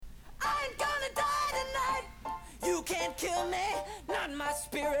You can't kill me, not my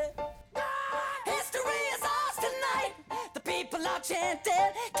spirit. History is ours tonight. The people are chanting,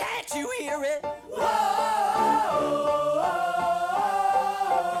 can't you hear it?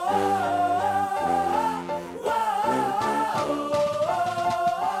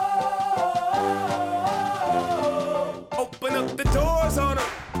 Open up the doors on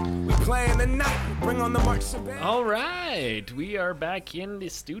them. We playing the night. Bring on the marching band. All right, we are back in the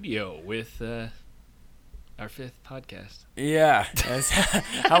studio with our fifth podcast. Yeah.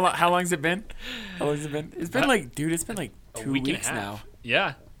 How long's it been? It's been like, dude, it's been like 2 weeks now.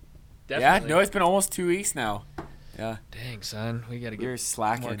 Yeah, definitely. Yeah, no, it's been almost 2 weeks now. Yeah. Dang, son, we got to You're get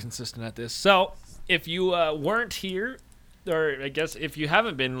slacking. more consistent at this. So, if you weren't here, or I guess if you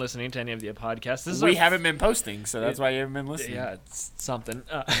haven't been listening to any of the podcasts, we haven't been posting, so that's why you haven't been listening. Yeah, it's something.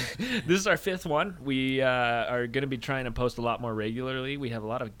 This is our fifth one. We are going to be trying to post a lot more regularly. We have a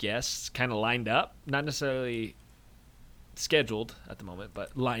lot of guests kind of lined up, not necessarily scheduled at the moment,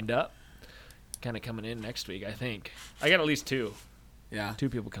 but lined up, kind of coming in next week, I think. I got at least two. Yeah. 2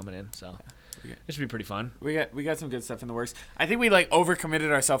 people coming in, so it should be pretty fun. We got some good stuff in the works. I think we like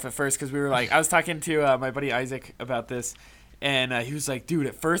overcommitted ourselves at first because we were like, I was talking to my buddy Isaac about this, and he was like, dude,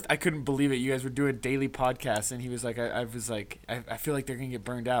 at first I couldn't believe it. You guys were doing daily podcasts, and he was like, I feel like they're gonna get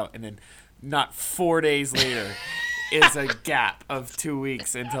burned out, and then not 4 days later is a gap of 2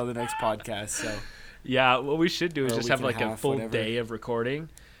 weeks until the next podcast. So yeah, what we should do is just have like a full whatever. day of recording,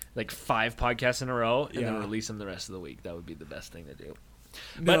 like 5 podcasts in a row, and then Yeah. release them the rest of the week. That would be the best thing to do.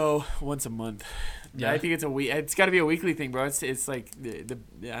 No, once a month. Yeah. I think it's a week. It's got to be a weekly thing, bro. It's like the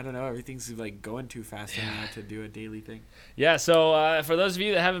I don't know. Everything's like going too fast right now to do a daily thing. Yeah, so for those of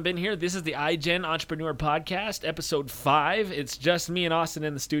you that haven't been here, this is the iGen Entrepreneur Podcast, episode 5. It's just me and Austin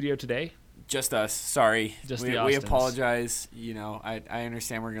in the studio today. Just us. Sorry. Just we the Austins. apologize. You know, I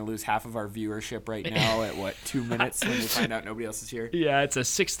understand we're gonna lose half of our viewership right now at what 2 minutes when we find out nobody else is here. Yeah, it's a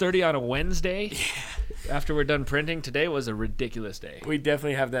 6:30 on a Wednesday. After we're done printing, today was a ridiculous day. We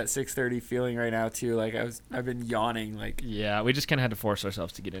definitely have that 6:30 feeling right now too. Like I've been yawning. Like Yeah, we just kind of had to force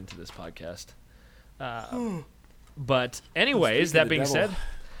ourselves to get into this podcast. But anyways, that being said,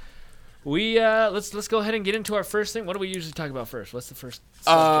 we let's go ahead and get into our first thing. What do we usually talk about first? What's the first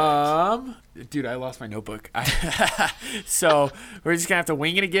subject? Dude, I lost my notebook. So we're just gonna have to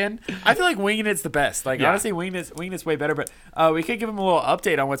wing it again. I feel like winging it's the best. Like honestly, winging it's way better. But we could give them a little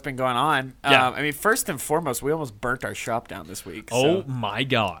update on what's been going on. I mean, first and foremost, we almost burnt our shop down this week. Oh my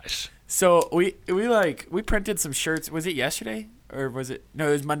gosh! So we printed some shirts. Was it yesterday or was it? No,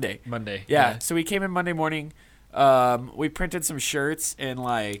 it was Monday. Monday. Yeah. So we came in Monday morning. We printed some shirts and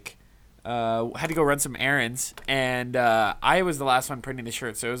had to go run some errands, and I was the last one printing the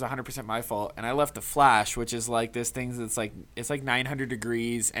shirt, so it was 100% my fault. And I left the flash, which is like this thing that's like it's like 900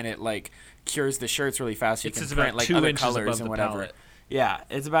 degrees, and it like cures the shirts really fast. So you can print like other colors and whatever. Pallet. Yeah,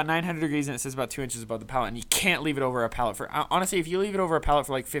 it's about 900 degrees, and it says about 2 inches above the pallet, and you can't leave it over a pallet for. Honestly, if you leave it over a pallet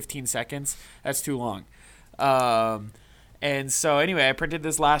for like 15 seconds, that's too long. And so anyway, I printed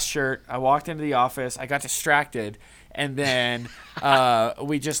this last shirt. I walked into the office. I got distracted. And then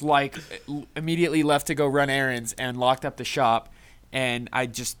we just immediately left to go run errands and locked up the shop. And I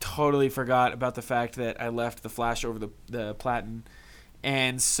just totally forgot about the fact that I left the flash over the platen.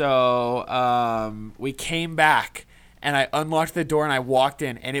 And so we came back and I unlocked the door and I walked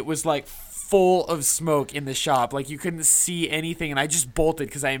in and it was like full of smoke in the shop. Like you couldn't see anything, and I just bolted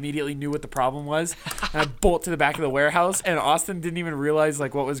because I immediately knew what the problem was. And I bolt to the back of the warehouse, and Austin didn't even realize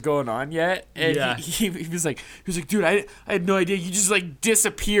like what was going on yet. And he was like, dude, I had no idea. You just like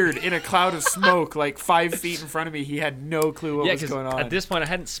disappeared in a cloud of smoke like 5 feet in front of me. He had no clue what was going on. At this point, I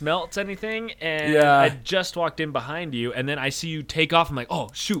hadn't smelt anything, and I just walked in behind you, and then I see you take off. I'm like,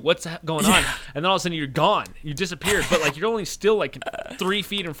 oh shoot, what's going on? And then all of a sudden you're gone. You disappeared, but like you're only still like 3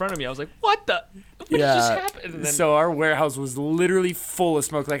 feet in front of me. I was like, what just happened? And then, so our warehouse was literally full of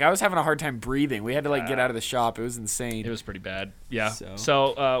smoke. Like I was having a hard time breathing. We had to like get out of the shop. It was insane. It was pretty bad. Yeah.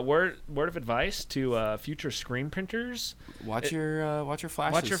 So word of advice to future screen printers: watch your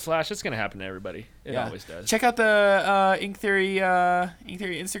flashes. Watch your flash. It's gonna happen to everybody. It always does. Check out the Ink Theory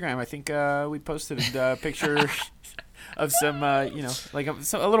Instagram. I think we posted a picture of some like a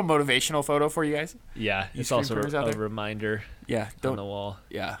little motivational photo for you guys. Yeah, it's also a reminder. Yeah, on the wall.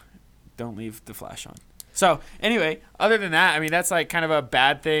 Yeah. Don't leave the flash on. So anyway, other than that, I mean, that's like kind of a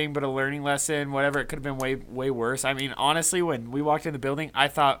bad thing, but a learning lesson, whatever. It could have been way worse. I mean, honestly, when we walked in the building, I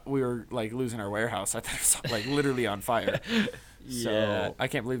thought we were like losing our warehouse. I thought it was like literally on fire. So I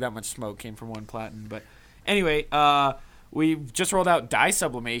can't believe that much smoke came from one platen. But anyway, we just rolled out dye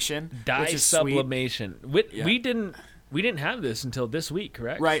sublimation. Dye which is sublimation. sweet. We didn't we didn't have this until this week,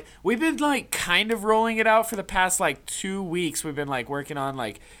 correct? Right. We've been like kind of rolling it out for the past like 2 weeks. We've been like working on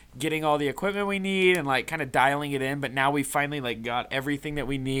like getting all the equipment we need and like kind of dialing it in. But now we finally like got everything that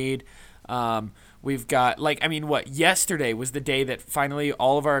we need. We've got yesterday was the day that finally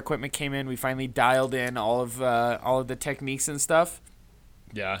all of our equipment came in. We finally dialed in all of the techniques and stuff.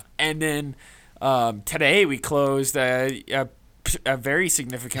 Yeah. And then today we closed a very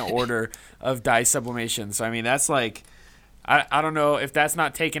significant order of dye sublimation. So I mean that's like. I don't know if that's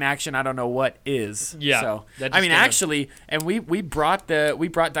not taking action. I don't know what is. Yeah. So I mean, actually, and we brought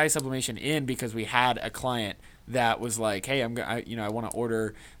dye sublimation in because we had a client that was like, hey, I want to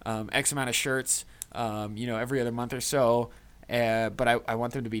order X amount of shirts, every other month or so, but I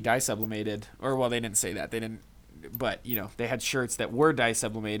want them to be dye sublimated. Or well, they didn't say that. They didn't, but they had shirts that were dye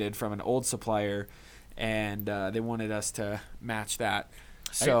sublimated from an old supplier, and they wanted us to match that.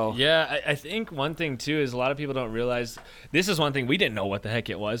 So I think one thing too is a lot of people don't realize this is one thing we didn't know what the heck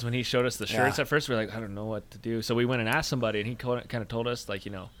it was when he showed us the shirts. At first we were like, I don't know what to do. So we went and asked somebody, and he kind of told us like,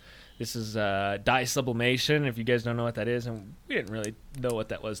 this is dye sublimation. If you guys don't know what that is, and we didn't really know what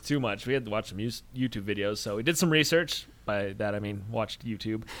that was too much. We had to watch some YouTube videos, so we did some research. By that I mean watched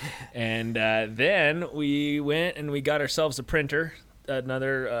YouTube, and then we went and we got ourselves a printer.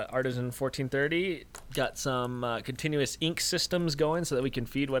 Another Artisan 1430, got some continuous ink systems going so that we can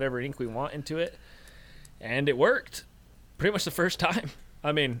feed whatever ink we want into it, and it worked pretty much the first time.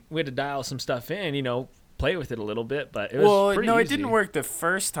 I mean, we had to dial some stuff in, play with it a little bit, but it was pretty easy. It didn't work the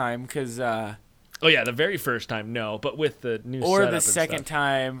first time because the very first time, no, but with the new or setup the and second stuff.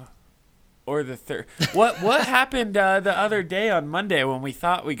 time or the third. What happened the other day on Monday when we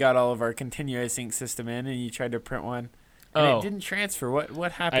thought we got all of our continuous ink system in and you tried to print one? And it didn't transfer.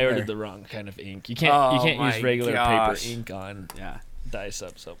 What happened? I ordered there? the wrong kind of ink. You can't use regular paper ink on dye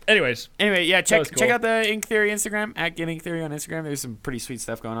sub. So, anyway, check out the Ink Theory Instagram at Get Ink Theory on Instagram. There's some pretty sweet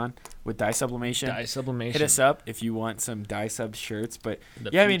stuff going on with dye sublimation. Hit us up if you want some dye sub shirts. But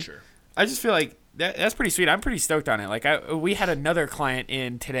I just feel like that's pretty sweet. I'm pretty stoked on it. Like we had another client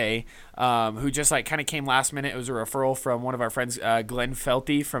in today who just like kind of came last minute. It was a referral from one of our friends, Glenn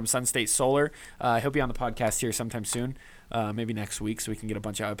Felty from Sun State Solar. He'll be on the podcast here sometime soon. Maybe next week, so we can get a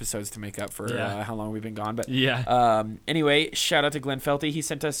bunch of episodes to make up for how long we've been gone. But anyway, shout out to Glenn Felty. He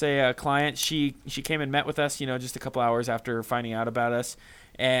sent us a client. She came and met with us, just a couple hours after finding out about us.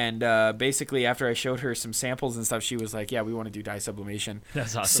 And basically, after I showed her some samples and stuff, she was like, "Yeah, we want to do dye sublimation."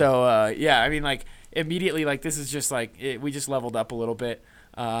 That's awesome. So immediately, like this is just like we just leveled up a little bit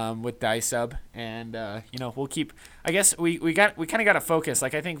with dye sub, and we'll keep. I guess we kind of got to focus.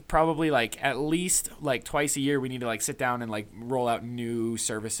 Like I think probably like at least like twice a year we need to like sit down and like roll out new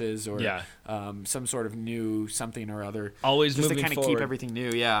services or some sort of new something or other. Always just moving to kind of keep everything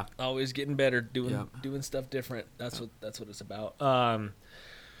new. Yeah. Always getting better, doing stuff different. That's what it's about.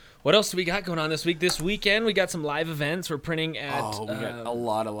 What else do we got going on this week? This weekend, we got some live events. We're printing at... we got a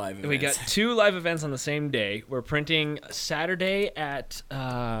lot of live events. We got 2 live events on the same day. We're printing Saturday at...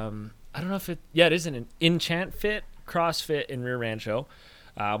 I don't know if it... Yeah, it is an Enchant Fit CrossFit in Rio Rancho.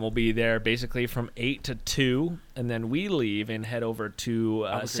 We'll be there basically from 8 to 2, and then we leave and head over to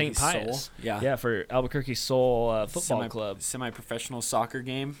St. Pius. Yeah, for Albuquerque Soul Football Club. Semi-professional soccer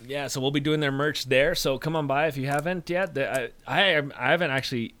game. Yeah, so we'll be doing their merch there. So come on by if you haven't yet. I haven't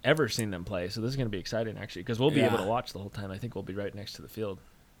actually ever seen them play, so this is going to be exciting actually because we'll be able to watch the whole time. I think we'll be right next to the field.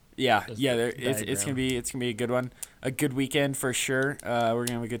 It's gonna be a good one, a good weekend for sure. We're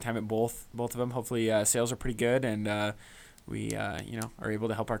gonna have a good time at both of them. Hopefully, sales are pretty good and. We are able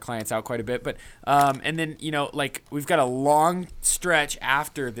to help our clients out quite a bit, but and then we've got a long stretch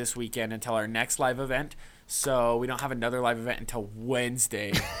after this weekend until our next live event, so we don't have another live event until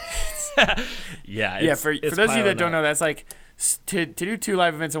Wednesday. For those of you that don't know, that's like to do 2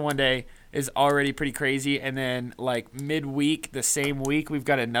 live events in one day is already pretty crazy, and then like midweek the same week we've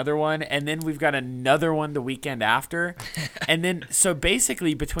got another one, and then we've got another one the weekend after, and then so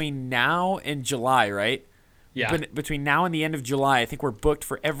basically between now and July, right? Yeah. But between now and the end of July, I think we're booked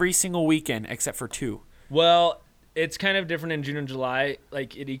for every single weekend except for 2. Well, it's kind of different in June and July.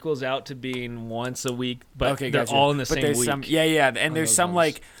 Like it equals out to being once a week, but they're all in the same week. And there's some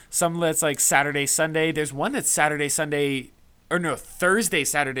that's like Saturday, Sunday. There's one that's Saturday, Sunday, or no, Thursday,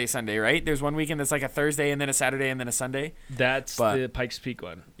 Saturday, Sunday, right? There's one weekend that's like a Thursday and then a Saturday and then a Sunday. That's the Pikes Peak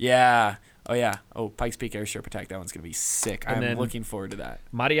one. Yeah. Oh, yeah. Oh, Pikes Peak Airstrip Attack. That one's going to be sick. I'm looking forward to that.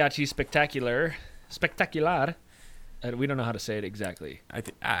 Mariachi Spectacular. We don't know how to say it exactly.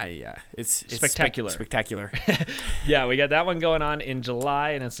 It's spectacular. Spectacular. Yeah, we got that one going on in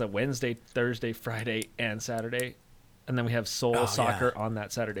July, and it's a Wednesday, Thursday, Friday, and Saturday. and then we have Soul Soccer on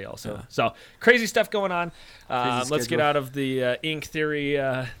that Saturday also. Yeah. So crazy stuff going on. Let's get schedule. out of the Ink Theory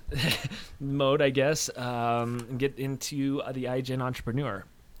mode, I guess, and get into the iGen Entrepreneur.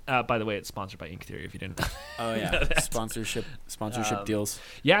 By the way, it's sponsored by Ink Theory, if you didn't know. Oh yeah, sponsorship deals.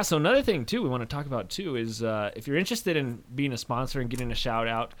 Yeah, so another thing, too, we want to talk about, too, is if you're interested in being a sponsor and getting a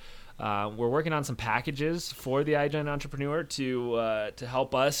shout-out, we're working on some packages for the iGen Entrepreneur to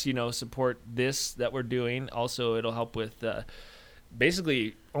help us, support this that we're doing. Also, it'll help with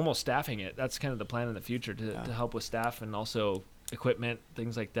basically almost staffing it. That's kind of the plan in the future, to help with staff and also equipment,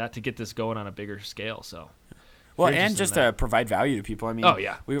 things like that, to get this going on a bigger scale, so... Well, and just to provide value to people. I mean,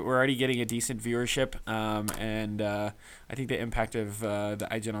 we're already getting a decent viewership, and I think the impact of the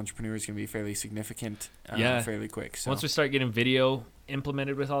iGen Entrepreneur is going to be fairly significant, fairly quick. So. Once we start getting video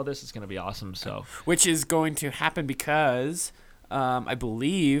implemented with all this, it's going to be awesome. So, which is going to happen because I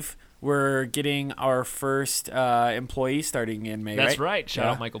believe we're getting our first employee starting in May. That's right. Shout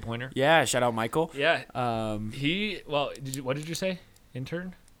out Michael Pointer. Yeah, shout out Michael. Yeah. What did you say?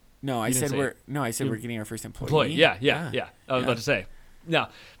 Intern? No, I said we're getting our first employee. Yeah. I was about to say. No,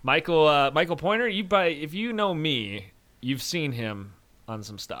 Michael Pointer. If you know me, you've seen him on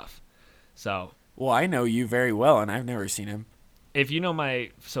some stuff. So. Well, I know you very well, and I've never seen him. If you know my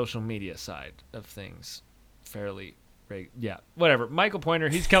social media side of things, whatever. Michael Pointer,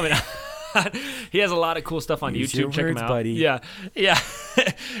 he's coming out. He has a lot of cool stuff on YouTube. Check him out, buddy. Yeah.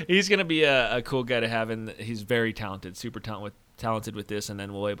 He's gonna be a cool guy to have, and he's very talented, super talented with this, and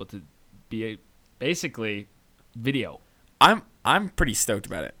then we'll be able to be basically video. I'm pretty stoked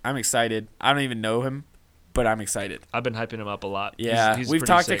about it. I'm excited. I don't even know him, but I'm excited. I've been hyping him up a lot. Yeah, he's we've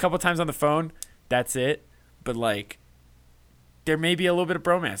talked sick. a couple times on the phone. That's it. But there may be a little bit of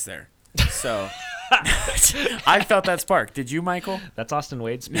bromance there. So I felt that spark. Did you, Michael? That's Austin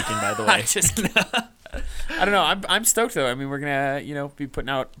Wade speaking, by the way. I don't know. I'm stoked though. I mean, we're gonna be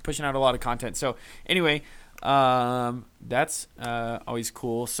pushing out a lot of content. So anyway. That's always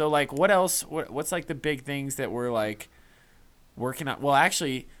cool. So what else? What's the big things that we're working on? Well,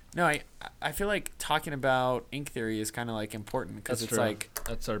 actually, no. I feel like talking about Ink Theory is kind of important because it's true.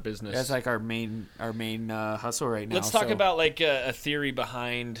 That's our business. That's our main hustle right now. Let's talk about a theory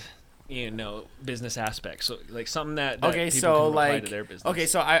behind business aspects. So something that people can apply to their business. Okay,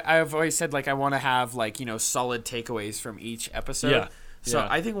 so I've always said I want to have solid takeaways from each episode. Yeah. So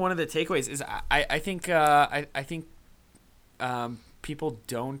I think one of the takeaways is I think people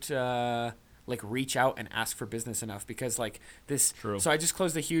don't reach out and ask for business enough because this. True. So I just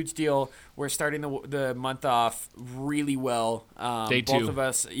closed a huge deal. We're starting the month off really well. Day 2. Both of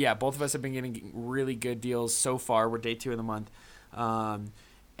us have been getting really good deals so far. We're day 2 of the month.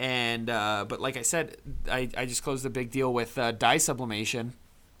 But like I said, I just closed a big deal with dye sublimation,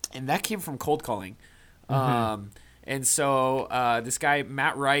 and that came from cold calling. Mm-hmm. And so this guy,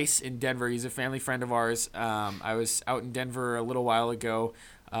 Matt Rice in Denver, he's a family friend of ours. I was out in Denver a little while ago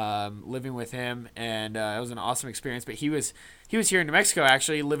living with him, and it was an awesome experience. But he was here in New Mexico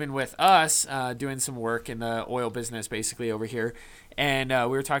actually living with us, doing some work in the oil business basically over here. And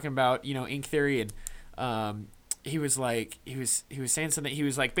we were talking about, Ink Theory, and he was saying something. He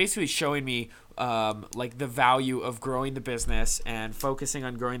was basically showing me the value of growing the business and focusing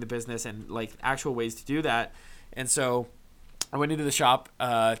on growing the business and actual ways to do that. And so I went into the shop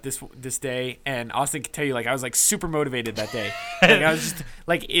this day, and Austin can tell you, I was super motivated that day. I was just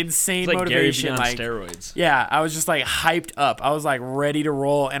insane it's motivation, Gary Vee on steroids. Yeah, I was just hyped up. I was ready to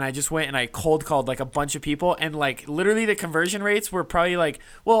roll, and I just went and I cold called a bunch of people, and literally the conversion rates were probably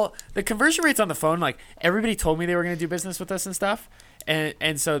the conversion rates on the phone, everybody told me they were going to do business with us and stuff,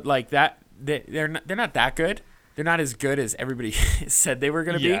 and so that they're not that good. They're not as good as everybody said they were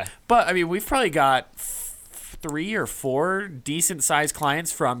going to be. But I mean, we've probably got 3 or 4 decent sized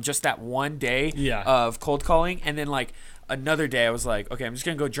clients from just that one day of cold calling. And then another day I was okay, I'm just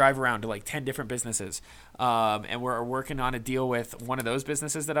going to go drive around to 10 different businesses. And we're working on a deal with one of those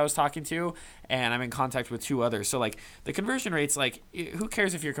businesses that I was talking to, and I'm in contact with 2 others. So the conversion rates, who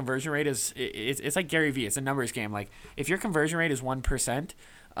cares if your conversion rate is, it's like Gary Vee, it's a numbers game. If your conversion rate is 1%,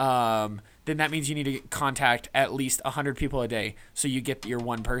 then that means you need to contact at least 100 people a day so you get your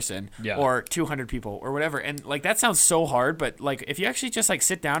one person or 200 people or whatever. And that sounds so hard, but if you actually just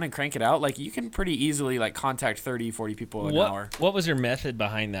sit down and crank it out, you can pretty easily contact 30, 40 people an hour. What was your method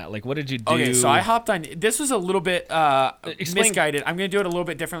behind that? What did you do? Okay, so I hopped on. This was a little bit misguided. I'm going to do it a little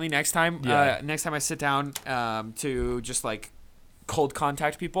bit differently next time. Next time I sit down to just cold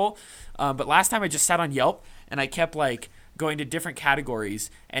contact people. But last time I just sat on Yelp and I kept going to different categories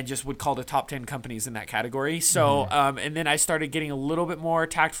and just would call the top 10 companies in that category. So, and then I started getting a little bit more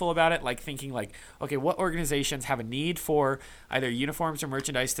tactful about it, like thinking like, okay, what organizations have a need for either uniforms or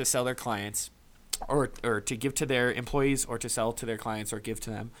merchandise to sell their clients, or to give to their employees, or to sell to their clients or give to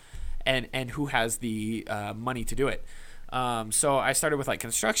them, and who has the money to do it. So I started with like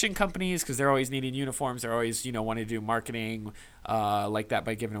construction companies because they're always needing uniforms. They're always, wanting to do marketing like that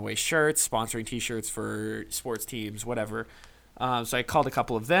by giving away shirts, sponsoring T-shirts for sports teams, whatever. So I called a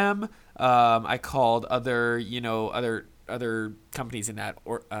couple of them. I called other companies in that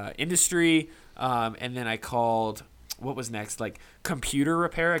industry. And then I called, what was next? Like computer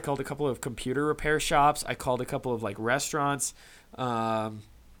repair. I called a couple of computer repair shops. I called a couple of like restaurants.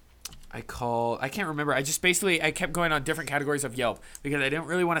 I can't remember. I kept going on different categories of Yelp because I didn't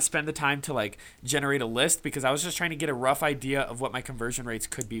really want to spend the time to like generate a list, because I was just trying to get a rough idea of what my conversion rates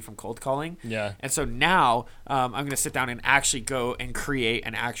could be from cold calling. Yeah. And so now I'm going to sit down and actually go and create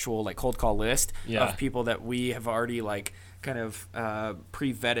an actual like cold call list of people that we have already like kind of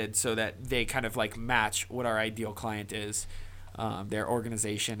pre-vetted so that they kind of like match what our ideal client is. Their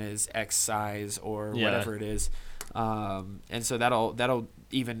organization is X size or whatever it is. And so that'll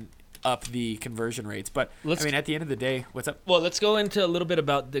even up the conversion rates. But at the end of the day, what's up? Well, let's go into a little bit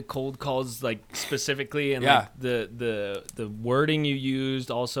about the cold calls, like specifically, and like the wording you used,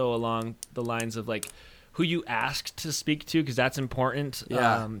 also along the lines of like who you asked to speak to, because that's important.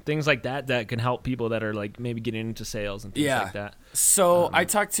 Things like that can help people that are like maybe getting into sales and things like that. So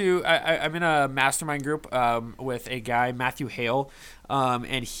I'm in a mastermind group with a guy, Matthew Hale,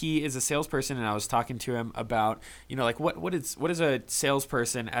 and he is a salesperson, and I was talking to him about, like what is a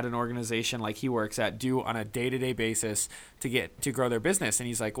salesperson at an organization like he works at do on a day-to-day basis to grow their business. And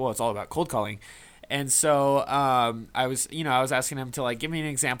he's like, well, it's all about cold calling. And so I was asking him to like give me an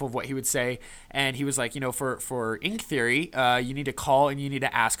example of what he would say, and he was like, for Ink Theory, you need to call and you need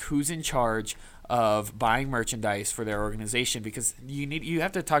to ask who's in charge of buying merchandise for their organization, because you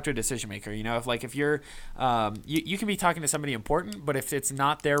have to talk to a decision maker. If you're you can be talking to somebody important, but if it's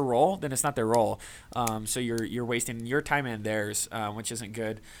not their role, then it's not their role. So you're wasting your time and theirs, which isn't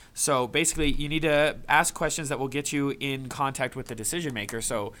good. So basically, you need to ask questions that will get you in contact with the decision maker.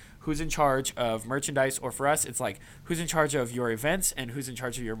 So who's in charge of merchandise, or for us, it's like who's in charge of your events and who's in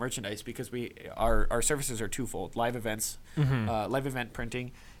charge of your merchandise, because our services are twofold: live events, live event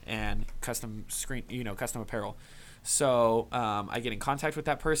printing, and custom apparel. So I get in contact with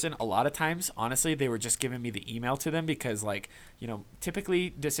that person. A lot of times, honestly, they were just giving me the email to them because,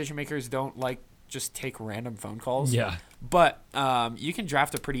 typically decision makers don't like just take random phone calls. Yeah. But you can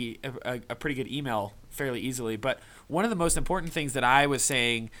draft a pretty good email fairly easily. But one of the most important things that I was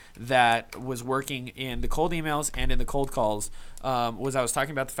saying that was working in the cold emails and in the cold calls was I was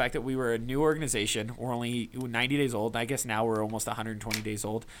talking about the fact that we were a new organization. We're only 90 days old. I guess now we're almost 120 days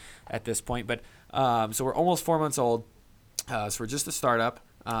old at this point. But so we're almost 4 months old. So we're just a startup.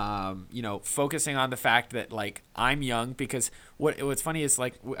 Focusing on the fact that like I'm young, because what's funny is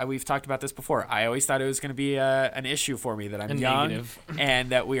like we've talked about this before. I always thought it was going to be an issue for me that I'm young and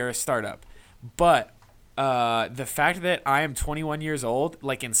that we are a startup. But the fact that I am 21 years old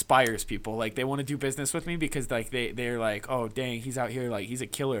like inspires people. Like they want to do business with me because like they're like, oh dang, he's out here, like he's a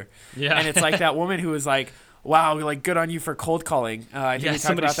killer. Yeah. And it's like that woman who was like, wow, like good on you for cold calling. I think we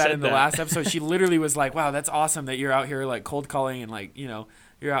talked about that in the last episode. She literally was like, wow, that's awesome that you're out here like cold calling and like,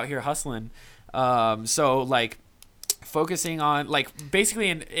 you're out here hustling. So like focusing on like basically,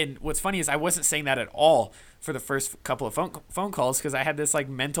 and what's funny is I wasn't saying that at all for the first couple of phone calls, because I had this like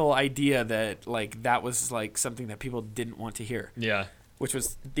mental idea that like that was like something that people didn't want to hear. Yeah. Which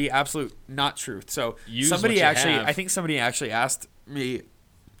was the absolute not truth. So I think somebody actually asked me,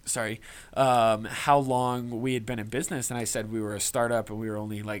 how long we had been in business, and I said we were a startup and we were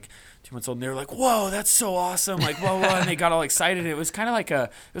only like 2 months old, and they were like, whoa, that's so awesome, like whoa, and they got all excited. It was kind of like I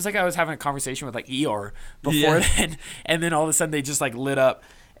was having a conversation with like Eeyore before then, and then all of a sudden they just like lit up.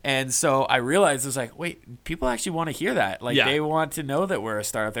 And so I realized, it was like, wait, people actually want to hear that. Like they want to know that we're a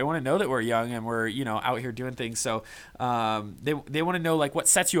startup. They want to know that we're young and we're, out here doing things. So they want to know like what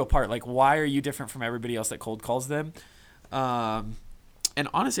sets you apart. Like, why are you different from everybody else that cold calls them? And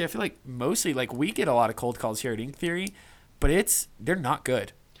honestly, I feel like mostly like we get a lot of cold calls here at Ink Theory, but they're not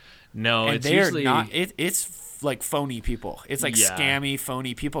good. No, and it's usually not. It's like phony people. It's like scammy,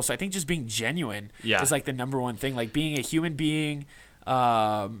 phony people. So I think just being genuine is like the number one thing. Like being a human being,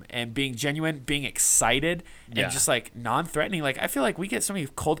 and being genuine, being excited, and just like non-threatening. Like I feel like we get so many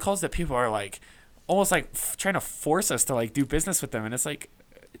cold calls that people are like almost like trying to force us to like do business with them, and it's like,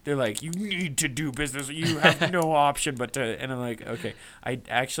 they're like, you need to do business. You have no option but to. And I'm like, okay,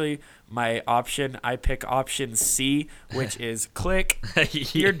 my option, I pick option C, which is click.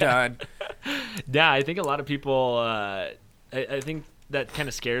 You're done. Yeah, I think a lot of people. I think that kind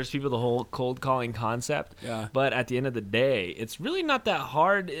of scares people, the whole cold calling concept. Yeah. But at the end of the day, it's really not that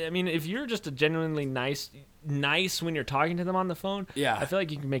hard. I mean, if you're just a genuinely nice when you're talking to them on the phone, yeah, I feel like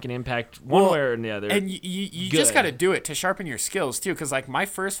you can make an impact one way or the other. And you just got to do it to sharpen your skills too, because like my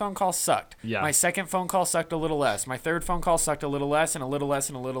first phone call sucked. Yeah. My second phone call sucked a little less. My third phone call sucked a little less, and a little less,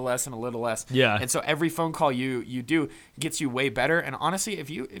 and a little less, and a little less. Yeah. And so every phone call you do gets you way better. And honestly,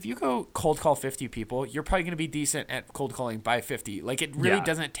 if you go cold call 50 people, you're probably going to be decent at cold calling by 50. Like it really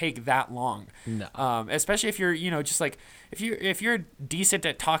doesn't take that long. No. Especially if you're just like if you're decent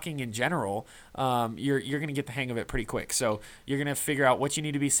at talking in general, you're going to get the hang of it pretty quick. So you're going to figure out what you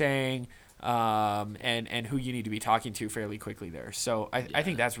need to be saying, and who you need to be talking to fairly quickly there. So I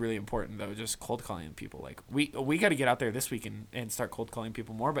think that's really important though, just cold calling people. Like we got to get out there this week and start cold calling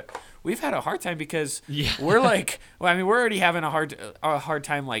people more, but we've had a hard time because we're like, well, I mean, we're already having a hard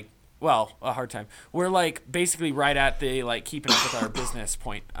time, like, well, a hard time. We're like basically right at the like keeping up with our business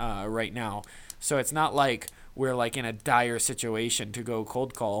point right now. So it's not like we're like in a dire situation to go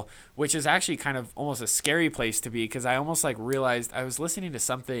cold call, which is actually kind of almost a scary place to be, because I almost like realized I was listening to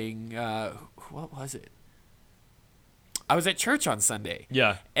something. What was it? I was at church on Sunday.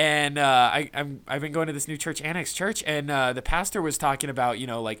 Yeah. And I've been going to this new church, Annex Church, and the pastor was talking about,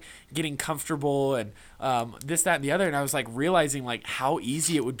 like getting comfortable and this, that, and the other. And I was like realizing like how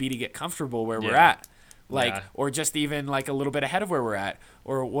easy it would be to get comfortable where we're at. Like, or just even like a little bit ahead of where we're at,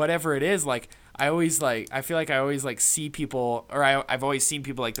 or whatever it is. Like, I feel like I always like see people, or I've always seen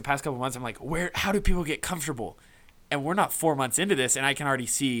people like the past couple months. I'm like, how do people get comfortable? And we're not 4 months into this, and I can already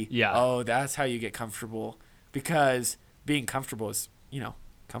see, oh, that's how you get comfortable, because being comfortable is,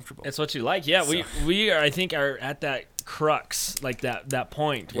 comfortable. It's what you like. Yeah, so. we are, I think, are at that crux, like that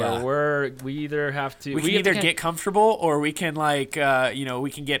point where we either have to we can either get comfortable, or we can like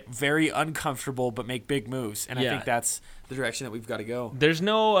we can get very uncomfortable but make big moves. And I think that's the direction that we've got to go. There's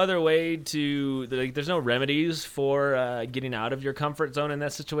no other way to there's no remedies for getting out of your comfort zone in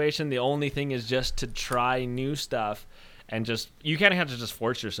that situation. The only thing is just to try new stuff. And you kind of have to just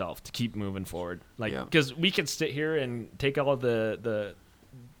force yourself to keep moving forward, like, because we could sit here and take all of the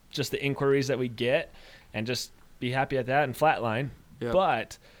inquiries that we get and just be happy at that and flatline. Yep.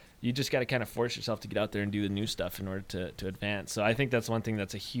 But you just got to kind of force yourself to get out there and do the new stuff in order to advance. So I think that's one thing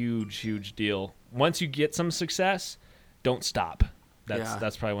that's a huge deal. Once you get some success, don't stop.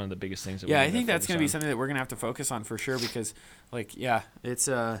 That's probably one of the biggest things. I think that's going to be something that we're going to have to focus on for sure, because it's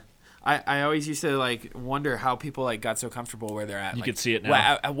I always used to like wonder how people like got so comfortable where they're at. You like, could see it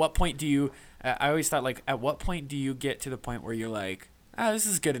now. At what point do you? I always thought, like, at what point do you get to the point where you're like, this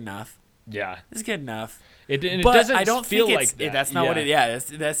is good enough. Yeah, this is good enough. But doesn't I don't feel think like that. That's not what it. Yeah,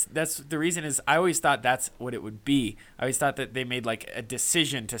 that's the reason is I always thought that's what it would be. I always thought that they made like a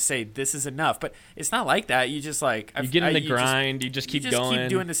decision to say this is enough, but it's not like that. You just like you get in the grind. You just keep going. Keep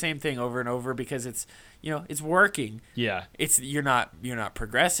doing the same thing over and over because it's it's working. Yeah, you're not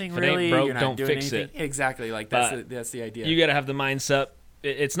progressing if it really. Ain't broke, you're not don't doing fix anything. it. Exactly, like that's the idea. You got to have the mindset.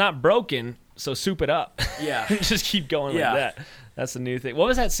 It's not broken, so soup it up. Yeah, just keep going like that. That's the new thing. What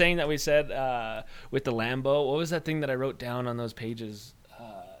was that saying that we said with the Lambo? What was that thing that I wrote down on those pages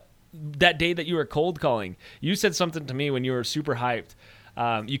that day that you were cold calling? You said something to me when you were super hyped.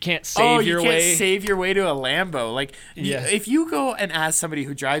 You can't save your way. You can't save your way to a Lambo. Like, if you go and ask somebody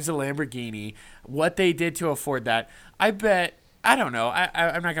who drives a Lamborghini what they did to afford that, I bet. I don't know.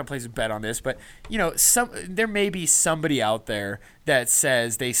 I'm not gonna place a bet on this, but there may be somebody out there that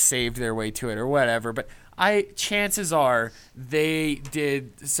says they saved their way to it or whatever. But chances are they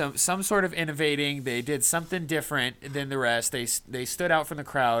did some sort of innovating. They did something different than the rest. They stood out from the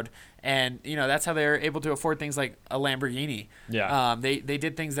crowd, and that's how they're able to afford things like a Lamborghini. Yeah. They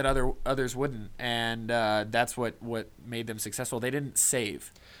did things that others wouldn't, and that's what made them successful. They didn't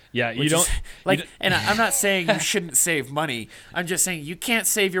save. Yeah, you don't like, and I'm not saying you shouldn't save money. I'm just saying you can't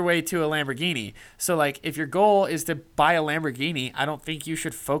save your way to a Lamborghini. So, like, if your goal is to buy a Lamborghini, I don't think you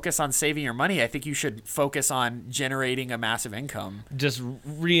should focus on saving your money. I think you should focus on generating a massive income. Just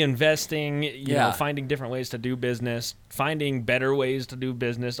reinvesting, finding different ways to do business, finding better ways to do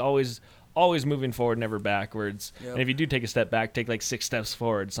business. Always moving forward, never backwards. Yep. And if you do take a step back, take like 6 steps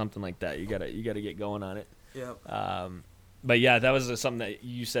forward, something like that. You gotta get going on it. Yep. But yeah, that was something that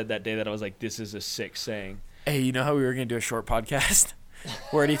you said that day that I was like, this is a sick saying. Hey, you know how we were going to do a short podcast?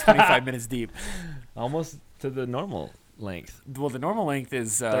 We're already 25 minutes deep. Almost to the normal length? Well, the normal length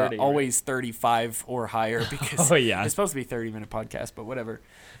is 30, always 35 or higher because Oh, yeah. it's supposed to be a 30-minute podcast, but whatever.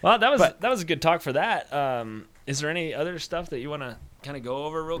 Well, that was a good talk for that. Is there any other stuff that you want to kind of go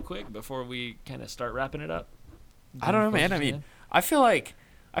over real quick before we kind of start wrapping it up? I don't know, man. I mean, I feel like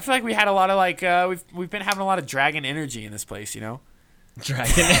we had a lot of we've been having a lot of dragon energy in this place, you know.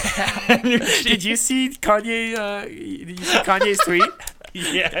 Dragon. Did you see Kanye's tweet?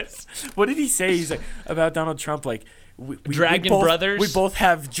 Yes. What did he say? He's like about Donald Trump, like Dragon brothers? We both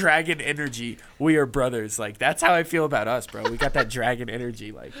have dragon energy. We are brothers. Like that's how I feel about us, bro. We got that dragon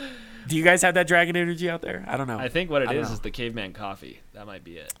energy. Like, do you guys have that dragon energy out there? I don't know. I think what it is the caveman coffee. That might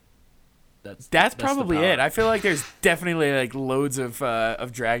be it. That's probably it. I feel like there's definitely like loads of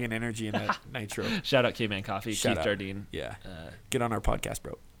dragon energy in that nitro. Shout out Caveman Coffee, Shout Keith out. Jardine. Yeah. Get on our podcast,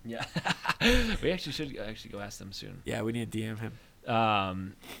 bro. Yeah. We actually should go ask them soon. Yeah, we need to DM him.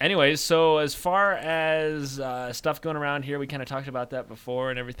 Anyways, so as far as stuff going around here, we kind of talked about that before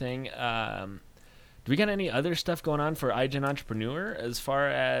and everything. Do we got any other stuff going on for iGen Entrepreneur as far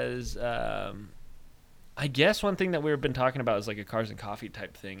as I guess one thing that we've been talking about is like a cars and coffee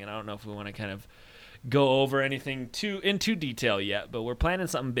type thing, and I don't know if we want to kind of go over anything in too detail yet, but we're planning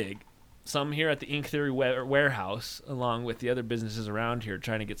something big. Some here at the Ink Theory warehouse, along with the other businesses around here,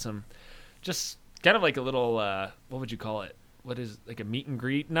 trying to get some, just kind of like a little, what would you call it? What is like a meet and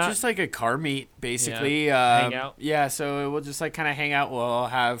greet? Not just like a car meet, basically. Hang out. Yeah, so we'll just like kind of hang out. We'll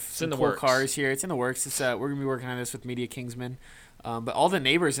have some the cool works. cars here. It's in the works. It's we're gonna be working on this with Media Kingsman. But all the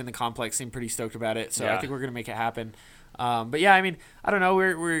neighbors in the complex seem pretty stoked about it, so I think we're going to make it happen. But yeah, I mean, I don't know.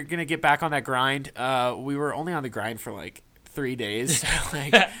 We're going to get back on that grind. We were only on the grind for like 3 days. So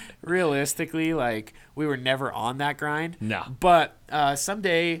like realistically, like we were never on that grind. No. But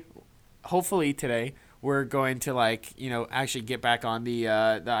someday, hopefully today, we're going to actually get back on the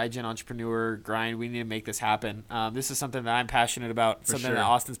iGen Entrepreneur grind. We need to make this happen. This is something that I'm passionate about, something that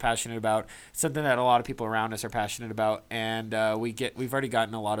Austin's passionate about, something that a lot of people around us are passionate about, and we've already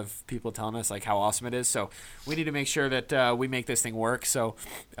gotten a lot of people telling us like how awesome it is. So we need to make sure that we make this thing work. So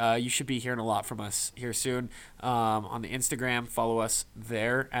you should be hearing a lot from us here soon. On the Instagram, follow us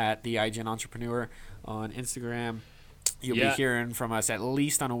there at the iGen Entrepreneur on Instagram. You'll be hearing from us at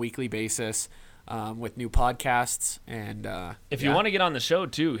least on a weekly basis. With new podcasts and if you want to get on the show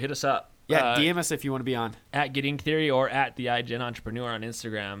too, hit us up. Yeah, DM us if you want to be on at Get Ink Theory or at the iGen Entrepreneur on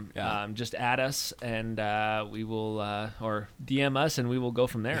Instagram. Yeah. Just add us and we will or DM us and we will go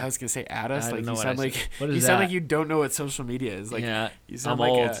from there. I was gonna say add us. Like you sound like you sound like you don't know what social media is. Like you sound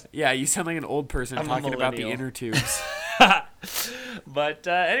like old. You sound like an old person talking about the inner tubes. But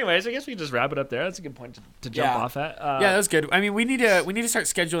anyways, I guess we can just wrap it up there. That's a good point to jump off at. Yeah, that was good. I mean, we need to start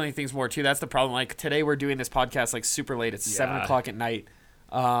scheduling things more too. That's the problem. Like today, we're doing this podcast like super late. It's 7:00 at night,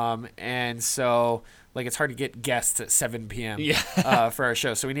 and so like it's hard to get guests at 7 p.m. For our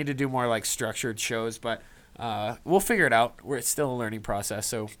show. So we need to do more like structured shows. But we'll figure it out. It's still a learning process.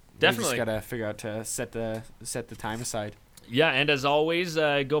 So definitely we just gotta figure out to set the time aside. Yeah, and as always,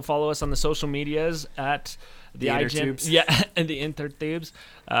 go follow us on the social medias at the iGen, and the intertubes,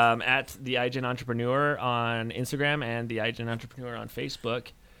 at the iGen Entrepreneur on Instagram and the iGen Entrepreneur on Facebook.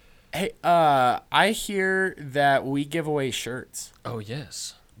 Hey, I hear that we give away shirts. Oh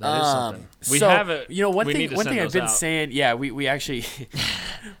yes, that is something. We so, have it. You know, one thing I've been out. saying. Yeah, we actually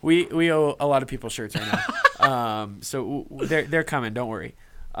we owe a lot of people shirts right now. So they're coming. Don't worry.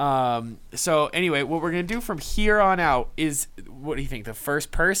 So anyway, what we're gonna do from here on out is, what do you think? The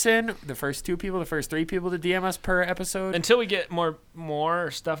first person, the first 2 people, the first 3 people to DM us per episode until we get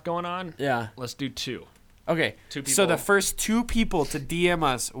more stuff going on. Yeah, let's do 2. Okay, 2 people. So the first 2 people to DM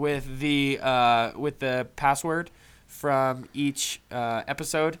us with the password from each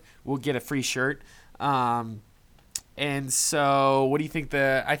episode will get a free shirt. And so what do you think?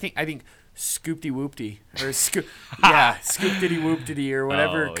 I think. Scoopty Whoopty or Scoop-Diddy Whoop-Diddy or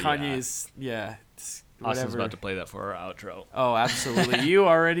whatever Kanye's Austin's about to play that for our outro. Oh, absolutely. You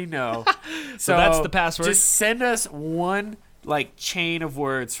already know. So that's the password. Just send us one like chain of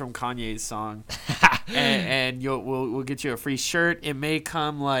words from Kanye's song and we'll get you a free shirt. It may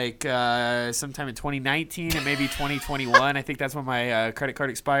come like sometime in 2019 and maybe 2021. I think that's when my credit card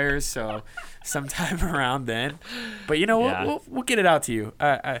expires, so sometime around then. But we'll get it out to you.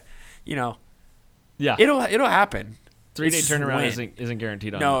 It'll happen. 3-day turnaround isn't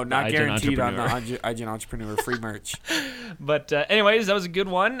guaranteed on. No, not guaranteed on the iGen Entrepreneur free merch. But anyways, that was a good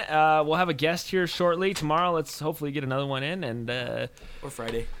one. We'll have a guest here shortly. Tomorrow, let's hopefully get another one in, and or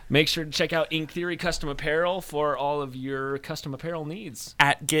Friday. Make sure to check out Ink Theory Custom Apparel for all of your custom apparel needs.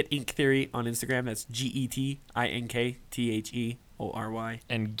 At Get Ink Theory on Instagram. That's GETINKTHEORY.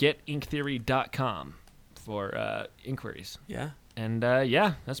 And getinktheory.com. for inquiries. Yeah. And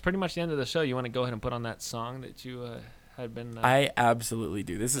that's pretty much the end of the show. You want to go ahead and put on that song that you had been. I absolutely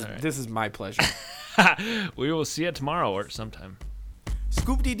do. This is my pleasure. We will see you tomorrow or sometime.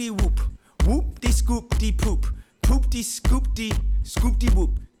 Scoop dee dee whoop. Whoop dee scoop dee poop. Poop dee scoop dee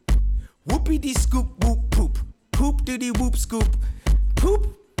whoop. Whoopie dee scoop whoop poop. Poop dee dee whoop scoop. Poop.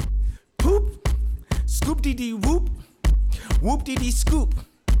 Poop. Scoop dee dee whoop. Whoop dee dee scoop.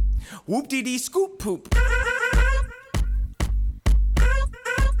 Whoop dee dee scoop poop.